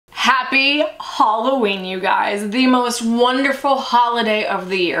Happy Halloween, you guys. The most wonderful holiday of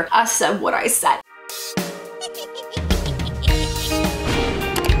the year. I said what I said.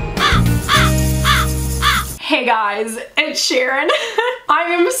 Hey guys, it's Sharon. I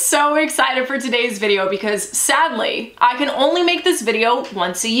am so excited for today's video because sadly, I can only make this video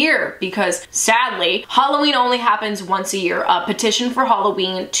once a year because sadly, Halloween only happens once a year. A petition for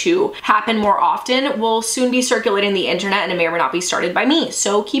Halloween to happen more often will soon be circulating the internet and it may or may not be started by me,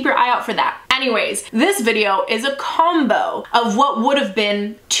 so keep your eye out for that. Anyways, this video is a combo of what would have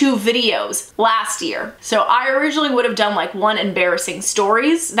been 2 videos last year. So I originally would have done like one embarrassing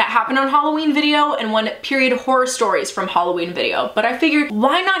stories that happened on Halloween video and one period horror stories from Halloween video. But I figured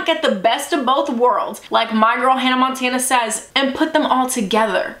why not get the best of both worlds, like my girl Hannah Montana says, and put them all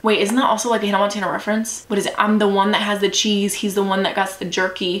together. Wait, isn't that also like a Hannah Montana reference? What is it? I'm the one that has the cheese, he's the one that got the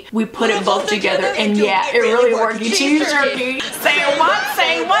jerky. We put it both together and yeah, it really worked. Cheese jerky. Say what?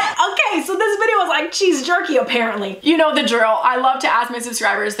 Say what? Okay, so this video is like cheese jerky apparently. You know the drill. I love to ask my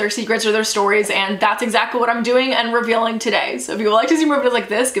subscribers their secrets or their stories, and that's exactly what I'm doing and revealing today. So if you would like to see more videos like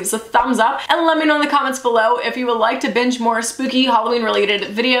this, give us a thumbs up and let me know in the comments below if you would like to binge more spooky Halloween related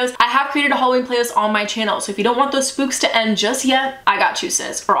videos. I have created a Halloween playlist on my channel, so if you don't want those spooks to end just yet, I got you,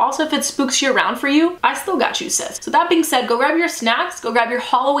 sis. Or also if it's spooks year round for you, I still got you, sis. So that being said, go grab your snacks, go grab your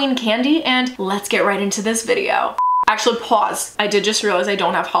Halloween candy, and let's get right into this video. Actually, pause. I did just realize I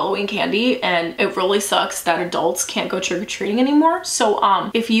don't have Halloween candy and it really sucks that adults can't go trick-or-treating anymore. So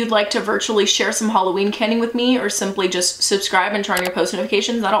if you'd like to virtually share some Halloween candy with me or simply just subscribe and turn on your post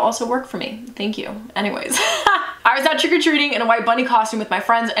notifications, that'll also work for me. Thank you. Anyways. I was out trick-or-treating in a white bunny costume with my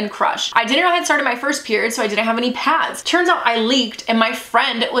friends and crush. I didn't know I had started my first period, so I didn't have any pads. Turns out I leaked and my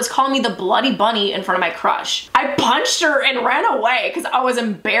friend was calling me the bloody bunny in front of my crush. I punched her and ran away because I was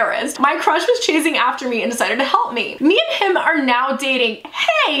embarrassed. My crush was chasing after me and decided to help me. Me and him are now dating.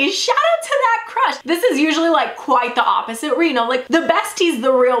 Hey, shout out to that crush. This is usually like quite the opposite where, you know, like the bestie's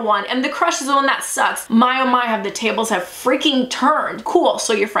the real one and the crush is the one that sucks. My oh my, have the tables have freaking turned. Cool,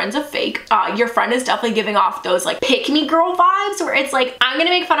 so your friend's a fake. Your friend is definitely giving off those like pick me girl vibes where it's like, I'm gonna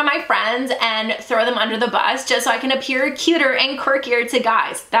make fun of my friends and throw them under the bus just so I can appear cuter and quirkier to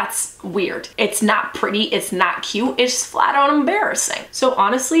guys. That's weird. It's not pretty, it's not cute, it's flat out embarrassing. So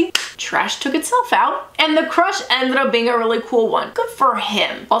honestly, trash took itself out and the crush ended up being a really cool one. Good for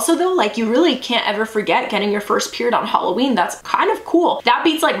him. Also though, like you really can't ever forget getting your first period on Halloween. That's kind of cool. That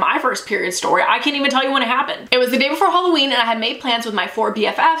beats like my first period story. I can't even tell you when it happened. It was the day before Halloween and I had made plans with my 4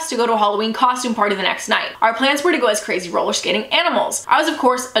 BFFs to go to a Halloween costume party the next night. Our plans were to go as crazy roller skating animals. I was of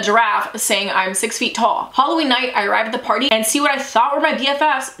course a giraffe saying I'm 6 feet tall. Halloween night, I arrived at the party and see what I thought were my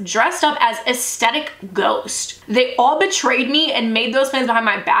BFFs dressed up as aesthetic ghost. They all betrayed me and made those plans behind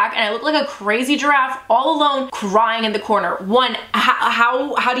my back and I looked like a crazy giraffe all alone crying in the corner. One,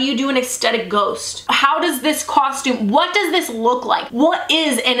 how do you do an aesthetic ghost? How does this costume, what does this look like? What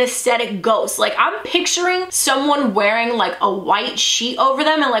is an aesthetic ghost? Like I'm picturing someone wearing like a white sheet over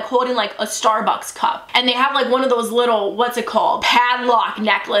them and like holding like a Starbucks cup. And they have like one of those little, what's it called? Padlock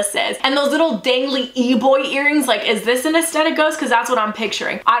necklaces. And those little dangly e-boy earrings. Like, is this an aesthetic ghost? Cause that's what I'm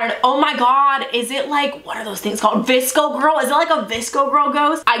picturing. I don't know. Oh my God. Is it like, what are those things called? Visco girl? Is it like a Visco girl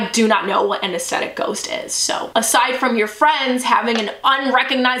ghost? I do not know what an aesthetic ghost is. So aside from your friends having an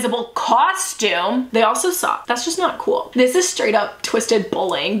unrecognizable costume, they also suck. That's just not cool. This is straight up twisted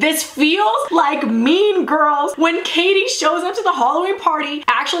bullying. This feels like Mean Girls when Katie shows up to the Halloween party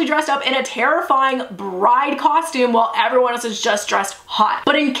actually dressed up in a terrifying bride costume while everyone else is just dressed hot.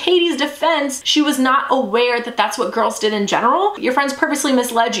 But in Katie's defense, she was not aware that that's what girls did in general. Your friends purposely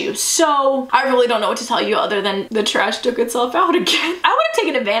misled you. So I really don't know what to tell you other than the trash took itself out again. I would have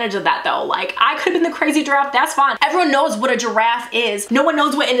taken advantage of that though. Like I could have been the crazy giraffe, that's fine. Everyone knows what a giraffe is. No one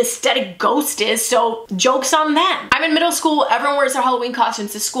knows what an aesthetic ghost is, so joke's on them. I'm in middle school, everyone wears their Halloween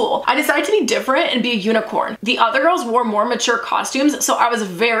costumes to school. I decided to be different and be a unicorn. The other girls wore more mature costumes, so I was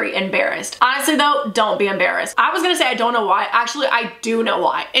very embarrassed. Honestly though, don't be embarrassed. I was gonna say I don't know why. Actually, I do know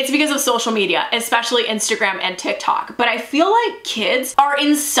why. It's because of social media, especially Instagram and TikTok. But I feel like kids are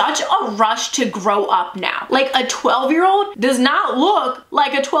in such a rush to grow up now. Like a 12-year-old does not look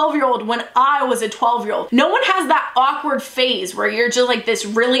like a 12-year-old when I was a 12-year-old. No one has that awkward phase where you're just like this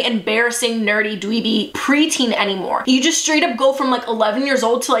really embarrassing, nerdy, dweeby preteen anymore. You just straight up go from like 11 years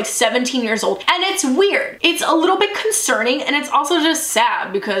old to like 17 years old. And it's weird. It's a little bit concerning and it's also just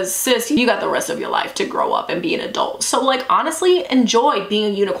sad because sis, you got the rest of your life to grow up. up and be an adult. So like honestly, enjoy being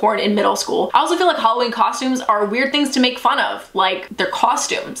a unicorn in middle school. I also feel like Halloween costumes are weird things to make fun of. Like, they're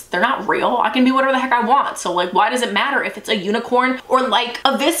costumes. They're not real. I can be whatever the heck I want. So like, why does it matter if it's a unicorn or like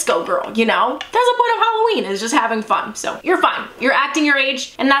a visco girl, you know? That's the point of Halloween, is just having fun. So you're fine. You're acting your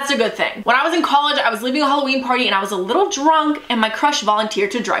age, and that's a good thing. When I was in college, I was leaving a Halloween party and I was a little drunk, and my crush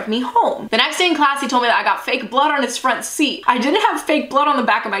volunteered to drive me home. The next day in class, he told me that I got fake blood on his front seat. I didn't have fake blood on the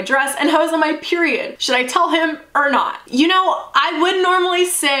back of my dress, and I was on my period. Should I tell him or not? You know, I would normally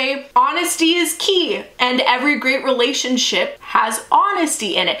say honesty is key, and every great relationship has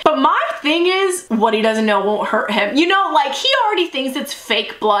honesty in it. But my thing is, what he doesn't know won't hurt him. You know, like, he already thinks it's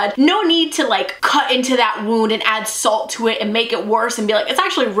fake blood. No need to like cut into that wound and add salt to it and make it worse and be like, it's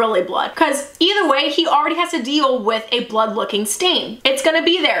actually really blood. Because either way, he already has to deal with a blood looking stain. It's gonna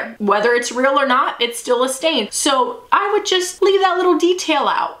be there. Whether it's real or not, it's still a stain. So I would just leave that little detail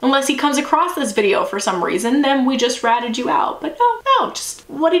out. Unless he comes across this video for some reason, then we just ratted you out. But no, just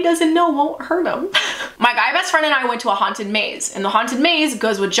what he doesn't know won't hurt him. My guy best friend and I went to a haunted maze, and the haunted maze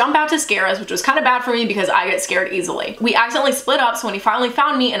ghosts would jump out to scare us, which was kind of bad for me because I get scared easily. We accidentally split up, so when he finally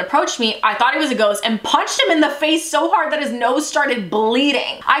found me and approached me, I thought he was a ghost and punched him in the face so hard that his nose started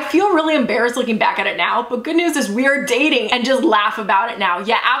bleeding. I feel really embarrassed looking back at it now, but good news is we are dating and just laugh about it now.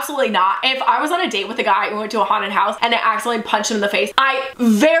 Yeah, absolutely not. If I was on a date with a guy and went to a haunted house and I accidentally punched him in the face, I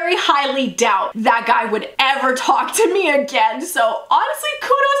very highly doubt that guy would ever talk to me again. So honestly,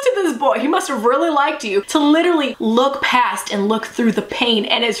 kudos to this boy. He must have really liked you to literally look past and look through the pain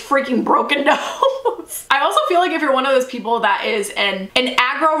and his freaking broken nose. I also feel like if you're one of those people that is an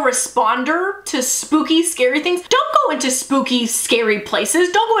aggro responder to spooky, scary things, don't go into spooky, scary places.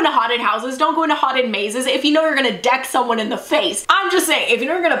 Don't go into haunted houses. Don't go into haunted mazes if you know you're gonna deck someone in the face. I'm just saying, if you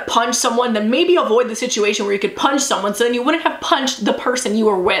know you're gonna punch someone, then maybe avoid the situation where you could punch someone so then you wouldn't have punched the person you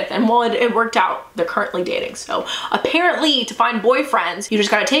were with. And well, it worked out. They're currently dating. So apparently to find boyfriends, you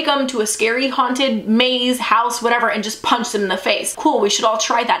just gotta take them to a scary haunted maze, house, whatever, and just punch them in the face. Cool, we should all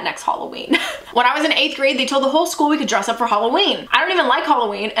try that next Halloween. When I was in 8th grade, they told the whole school we could dress up for Halloween. I don't even like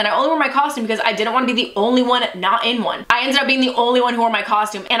Halloween, and I only wore my costume because I didn't want to be the only one not in one. I ended up being the only one who wore my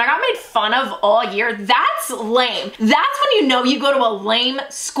costume, and I got made fun of all year. That's lame. That's when you know you go to a lame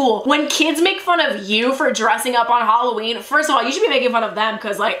school. When kids make fun of you for dressing up on Halloween, first of all, you should be making fun of them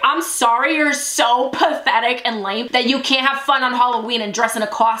because, like, I'm sorry you're so pathetic and lame that you can't have fun on Halloween and dress in a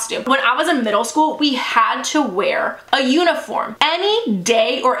costume. When I was in middle school, we had to wear a uniform. Any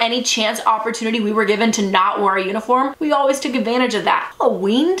day or any chance opportunity we were given to not wear a uniform, we always took advantage of that.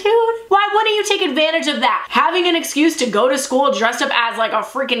 Halloween, dude? Why wouldn't you take advantage of that? Having an excuse to go to school dressed up as like a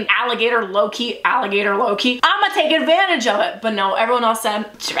freaking alligator low-key, I'ma take advantage of it. But no, everyone else said,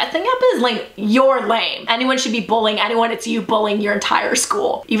 dressing up is lame. You're lame. Anyone should be bullying anyone. It's you bullying your entire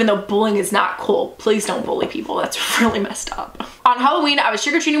school. Even though bullying is not cool. Please don't bully people. That's really messed up. On Halloween, I was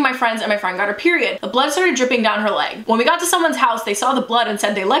trick-or-treating with my friends and my friend got her period. The blood started dripping down her leg. When we got to someone's house, they saw the blood and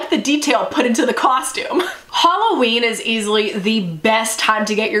said they liked the detail put into the costume. Halloween is easily the best time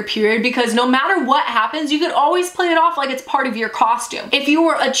to get your period because no matter what happens, you could always play it off like it's part of your costume. If you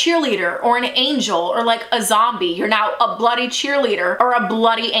were a cheerleader or an angel or like a zombie, you're now a bloody cheerleader or a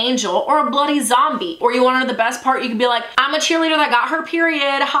bloody angel or a bloody zombie. Or you want to know the best part? You could be like, I'm a cheerleader that got her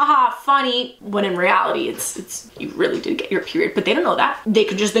period, haha, funny. When in reality, it's you really did get your period, but they don't know that. They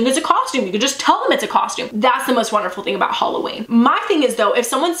could just think it's a costume. You could just tell them it's a costume. That's the most wonderful thing about Halloween. My thing is though, if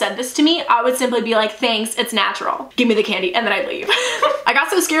someone said this to me, I would simply be like, thanks, it's natural. Give me the candy, and then I'd leave. I got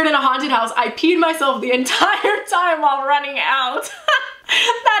so scared in a haunted house, I peed myself the entire time while running out.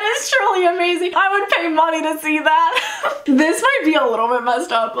 That is truly amazing. I would pay money to see that. This might be a little bit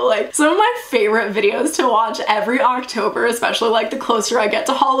messed up, but like some of my favorite videos to watch every October, especially like the closer I get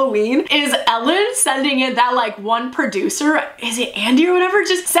to Halloween, is Ellen sending in that like one producer, is it Andy or whatever,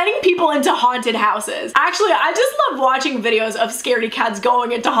 just sending people into haunted houses. Actually, I just love watching videos of scaredy cats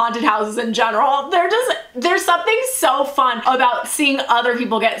going into haunted houses in general. There's something so fun about seeing other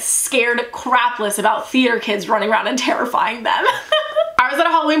people get scared crapless about theater kids running around and terrifying them. I was at a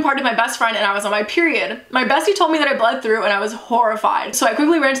Halloween party with my best friend and I was on my period. My bestie told me that I bled through and I was horrified. So I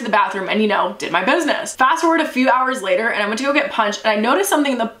quickly ran to the bathroom and, you know, did my business. Fast forward a few hours later and I went to go get punched and I noticed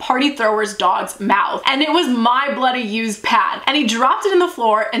something in the party thrower's dog's mouth. And it was my bloody used pad. And he dropped it in the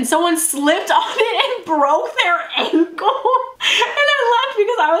floor and someone slipped on it and broke their ankle. And I left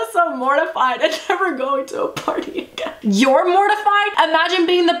because I was so mortified and never going to a party again. You're mortified? Imagine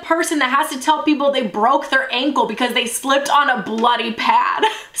being the person that has to tell people they broke their ankle because they slipped on a bloody pad.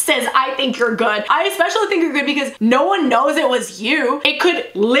 Says, I think you're good. I especially think you're good because no one knows it was you. It could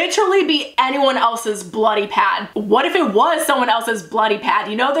literally be anyone else's bloody pad. What if it was someone else's bloody pad?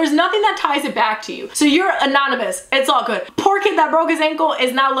 You know, there's nothing that ties it back to you. So you're anonymous. It's all good. Poor kid that broke his ankle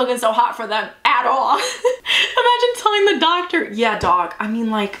is not looking so hot for them at all. Imagine telling the doctor, yeah, doc, I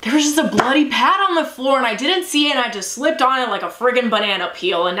mean, like, there was just a bloody pad on the floor and I didn't see it and I just slipped on it like a friggin' banana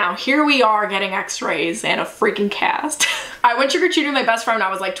peel and now here we are getting x-rays and a freaking cast. I went trick-or-treating with my best friend when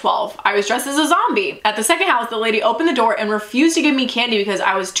I was like 12. I was dressed as a zombie. At the second house, the lady opened the door and refused to give me candy because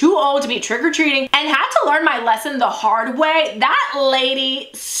I was too old to be trick-or-treating and had to learn my lesson the hard way. That lady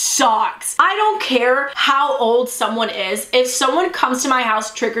sucks. I don't care how old someone is. If someone comes to my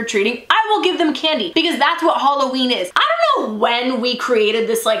house trick-or-treating, I will give them candy because that's what Halloween is. I don't know when we created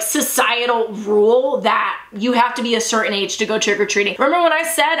this like societal rule that you have to be a certain age to go trick-or-treating. Remember when I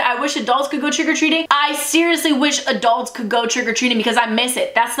said I wish adults could go trick-or-treating? I seriously wish adults could go trick-or-treating because I miss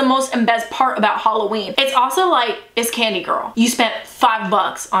it. That's the most and best part about Halloween. It's also like, it's Candy Girl. You spent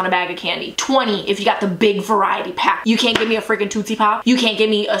 $5 on a bag of candy. 20 if you got the big variety pack. You can't give me a freaking Tootsie Pop. You can't give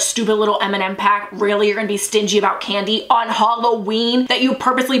me a stupid little M&M pack. Really, you're gonna be stingy about candy on Halloween that you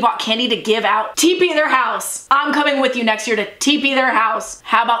purposely bought candy to give out? TP their house. I'm coming with you next year to TP their house.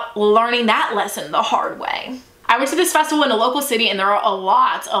 How about learning that lesson the hard way? I went to this festival in a local city and there are a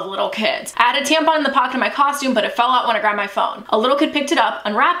lot of little kids. I had a tampon in the pocket of my costume, but it fell out when I grabbed my phone. A little kid picked it up,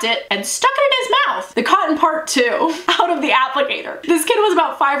 unwrapped it, and stuck it in his mouth. The cotton part too, out of the applicator. This kid was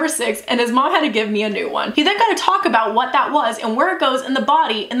about 5 or 6 and his mom had to give me a new one. He then got to talk about what that was and where it goes in the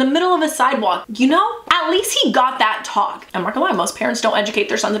body in the middle of a sidewalk. You know, at least he got that talk. I'm not gonna lie, most parents don't educate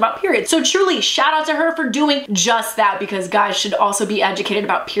their sons about periods. So truly, shout out to her for doing just that because guys should also be educated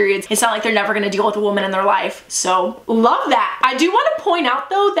about periods. It's not like they're never gonna deal with a woman in their life. So love that. I do want to point out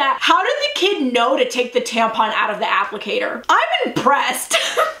though that how did the kid know to take the tampon out of the applicator? I'm impressed.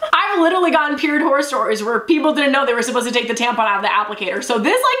 I've literally gotten period horror stories where people didn't know they were supposed to take the tampon out of the applicator. So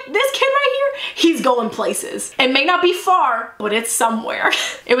this kid right here, he's going places. It may not be far, but it's somewhere.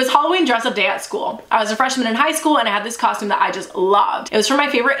 It was Halloween dress up day at school. I was a freshman in high school and I had this costume that I just loved. It was from my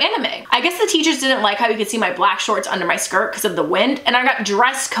favorite anime. I guess the teachers didn't like how you could see my black shorts under my skirt because of the wind and I got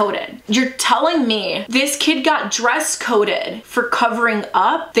dress coded. You're telling me this kid got dress coded for covering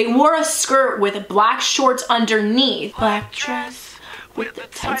up? They wore a skirt with black shorts underneath. Black dress with the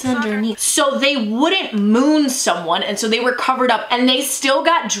tights underneath. So they wouldn't moon someone and so they were covered up and they still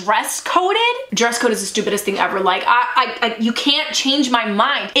got dress coded? Dress code is the stupidest thing ever. Like you can't change my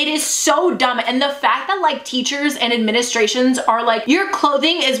mind. It is so dumb. And the fact that like teachers and administrations are like, your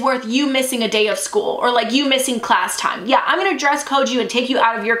clothing is worth you missing a day of school or like you missing class time. Yeah, I'm gonna dress code you and take you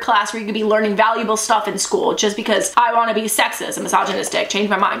out of your class where you could be learning valuable stuff in school just because I wanna be sexist and misogynistic. Change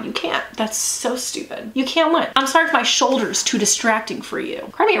my mind. You can't. That's so stupid. You can't win. I'm sorry if my shoulder's too distracting for you.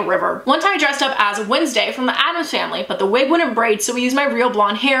 Cry me a river. One time I dressed up as Wednesday from the Addams Family, but the wig wouldn't braid, so we used my real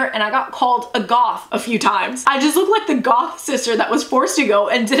blonde hair and I got called a goth a few times. I just looked like the goth sister that was forced to go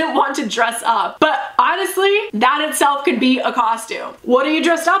and didn't want to dress up. But honestly, that itself could be a costume. What are you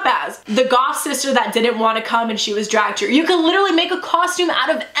dressed up as? The goth sister that didn't want to come and she was dragged here. You can literally make a costume out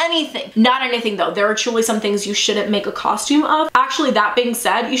of anything. Not anything though. There are truly some things you shouldn't make a costume of. Actually, that being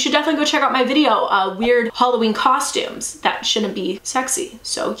said, you should definitely go check out my video, weird Halloween costumes that shouldn't be sexy.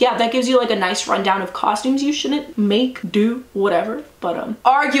 So yeah, that gives you like a nice rundown of costumes you shouldn't make, do, whatever. But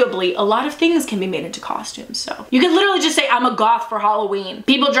arguably, a lot of things can be made into costumes. So you can literally just say, I'm a goth for Halloween.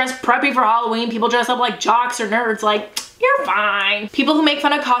 People dress preppy for Halloween. People dress up like jocks or nerds. Like, you're fine. People who make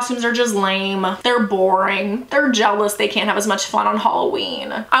fun of costumes are just lame. They're boring. They're jealous they can't have as much fun on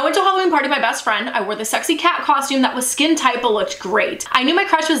Halloween. I went to a Halloween party with my best friend. I wore the sexy cat costume that was skin tight but looked great. I knew my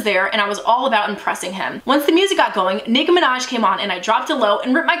crush was there and I was all about impressing him. Once the music got going, Nicki Minaj came on and I dropped it low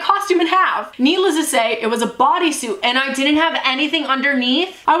and ripped my costume in half. Needless to say, it was a bodysuit and I didn't have anything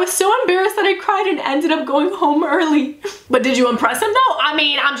underneath. I was so embarrassed that I cried and ended up going home early. But did you impress him though? I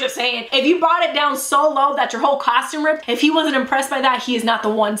mean, I'm just saying, if you brought it down so low that your whole costume ripped, if he wasn't impressed by that, he is not the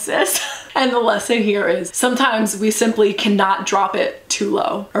one, sis. And the lesson here is sometimes we simply cannot drop it too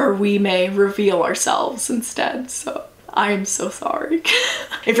low or we may reveal ourselves instead. So I am so sorry.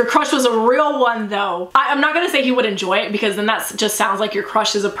 If your crush was a real one though, I'm not gonna say he would enjoy it because then that just sounds like your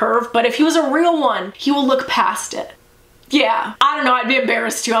crush is a perv, but if he was a real one, he will look past it. Yeah, I don't know, I'd be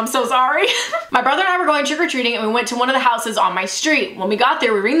embarrassed too, I'm so sorry. My brother and I were going trick-or-treating and we went to one of the houses on my street. When we got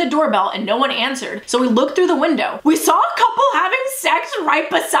there, we rang the doorbell and no one answered. So we looked through the window. We saw a couple having sex right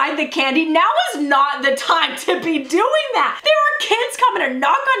beside the candy. Now is not the time to be doing that. There are kids coming to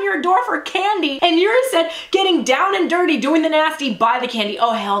knock on your door for candy and you're instead getting down and dirty, doing the nasty by the candy.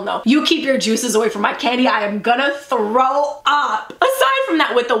 Oh, hell no. You keep your juices away from my candy. I am gonna throw up. Aside from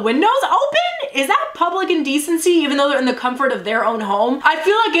that, with the windows open, is that public indecency even though they're in the comfort of their own home? I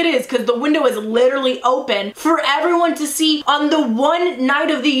feel like it is because the window is literally open for everyone to see on the one night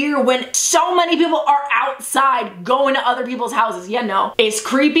of the year when so many people are outside going to other people's houses. Yeah, no. It's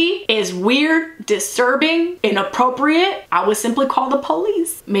creepy, it's weird, disturbing, inappropriate. I would simply call the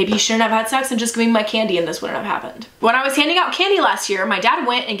police. Maybe you shouldn't have had sex and just give me my candy and this wouldn't have happened. When I was handing out candy last year, my dad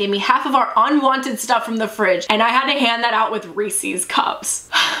went and gave me half of our unwanted stuff from the fridge and I had to hand that out with Reese's cups.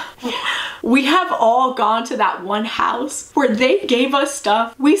 We have all gone to that one house where they gave us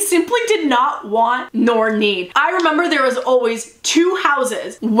stuff we simply did not want nor need. I remember there was always two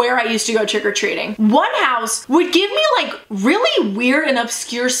houses where I used to go trick-or-treating. One house would give me like really weird and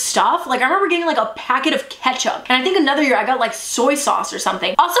obscure stuff. Like I remember getting like a packet of ketchup and I think another year I got like soy sauce or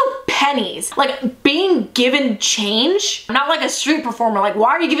something. Also pennies, like being given change. I'm not like a street performer, like why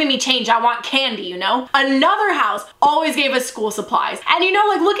are you giving me change? I want candy, you know? Another house always gave us school supplies. And you know,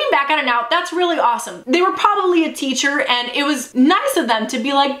 like looking back at it now, that's really awesome. They were probably a teacher and it was nice of them to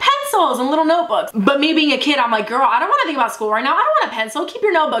be like pencils and little notebooks. But me being a kid, I'm like, girl, I don't want to think about school right now. I don't want a pencil. Keep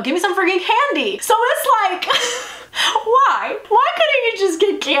your notebook. Give me some freaking candy. So it's like, why? Why couldn't you just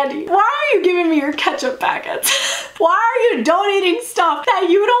get candy? Why are you giving me your ketchup packets? Why are you donating stuff that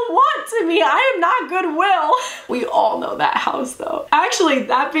you don't want to me? I am not Goodwill. We all know that house though. Actually,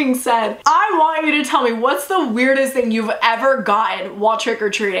 that being said, I want you to tell me what's the weirdest thing you've ever gotten while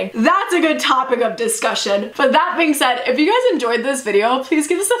trick-or-treating. That's a good topic of discussion. But that being said, if you guys enjoyed this video, please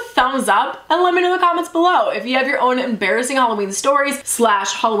give us a thumbs up and let me know in the comments below if you have your own embarrassing Halloween stories /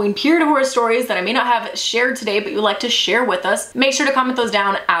 Halloween period horror stories that I may not have shared today but you would like to share with us. Make sure to comment those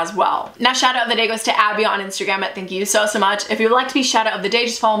down as well. Now shout out of the day goes to Abby on Instagram at thank you so much. If you would like to be shout out of the day,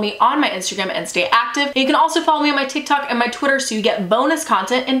 just follow me on my Instagram and stay active. And you can also follow me on my TikTok and my Twitter so you get bonus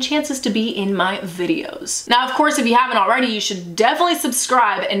content and chances to be in my videos. Now of course if you haven't already, you should definitely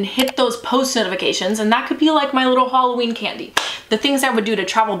subscribe and hit those post notifications and that could be like my little Halloween candy. The things I would do to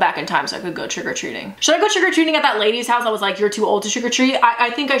travel back in time so I could go trick-or-treating. Should I go trick-or-treating at that lady's house? I was like, you're too old to trick-or-treat. I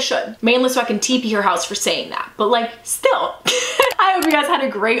think I should. Mainly so I can TP her house for saying that. But like, still. I hope you guys had a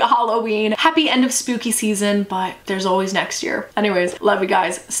great Halloween. Happy end of spooky season, but there's always next year. Anyways, love you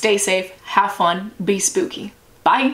guys. Stay safe, have fun, be spooky. Bye.